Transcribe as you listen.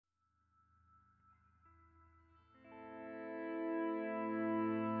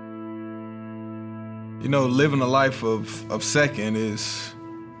You know, living a life of second is,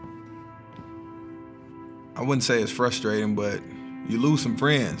 I wouldn't say it's frustrating, but you lose some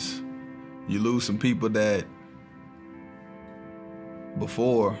friends. You lose some people that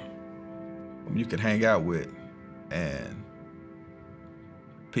before you could hang out with, and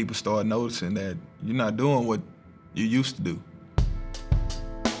people start noticing that you're not doing what you used to do.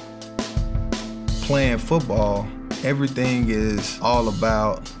 Playing football, everything is all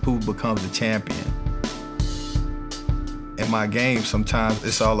about who becomes the champion. In my game, sometimes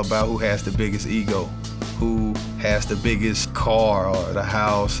it's all about who has the biggest ego, who has the biggest car or the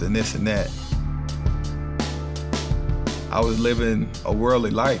house and this and that. I was living a worldly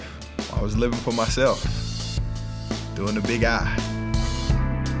life. I was living for myself, doing the big I.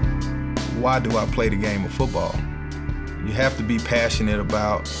 Why do I play the game of football? You have to be passionate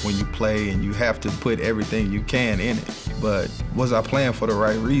about when you play, and you have to put everything you can in it. But was I playing for the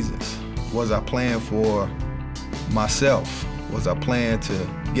right reasons? Was I playing for myself? Was I playing to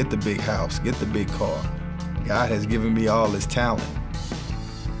get the big house, get the big car? God has given me all this talent.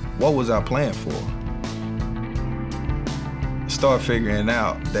 What was I playing for? Start figuring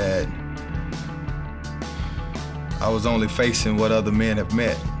out that I was only facing what other men have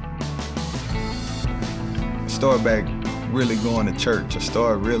met. Start back really going to church. I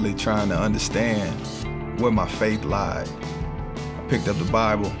started really trying to understand where my faith lied. I picked up the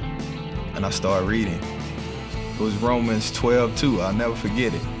Bible and I started reading. It was Romans 12:2, I'll never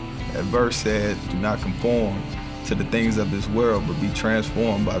forget it. That verse said, "Do not conform to the things of this world, but be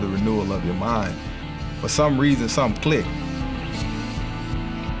transformed by the renewal of your mind." For some reason, something clicked.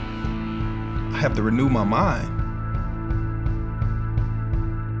 I have to renew my mind.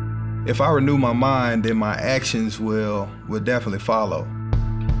 If I renew my mind, then my actions will definitely follow.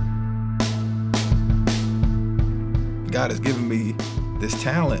 God has given me this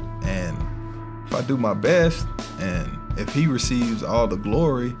talent, and if I do my best, and if He receives all the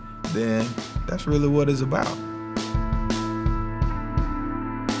glory, then that's really what it's about.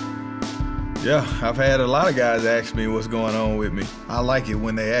 Yeah, I've had a lot of guys ask me what's going on with me. I like it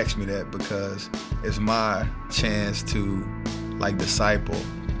when they ask me that, because it's my chance to disciple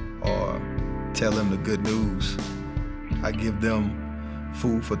or tell them the good news. I give them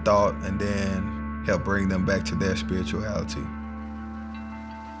food for thought and then help bring them back to their spirituality.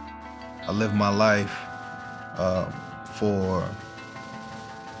 I live my life for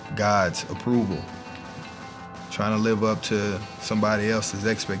God's approval. Trying to live up to somebody else's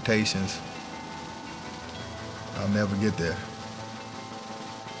expectations, I'll never get there.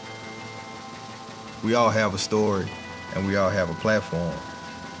 We all have a story and we all have a platform.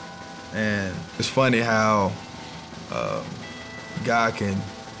 And it's funny how God can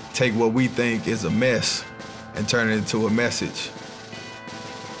take what we think is a mess and turn it into a message.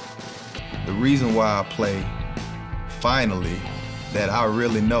 The reason why I play, finally, that I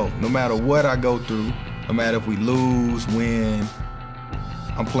really know, no matter what I go through, no matter if we lose, win,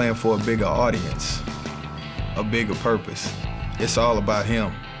 I'm playing for a bigger audience, a bigger purpose. It's all about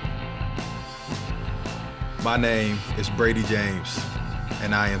Him. My name is Bradie James,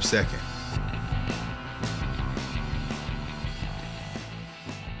 and I am second.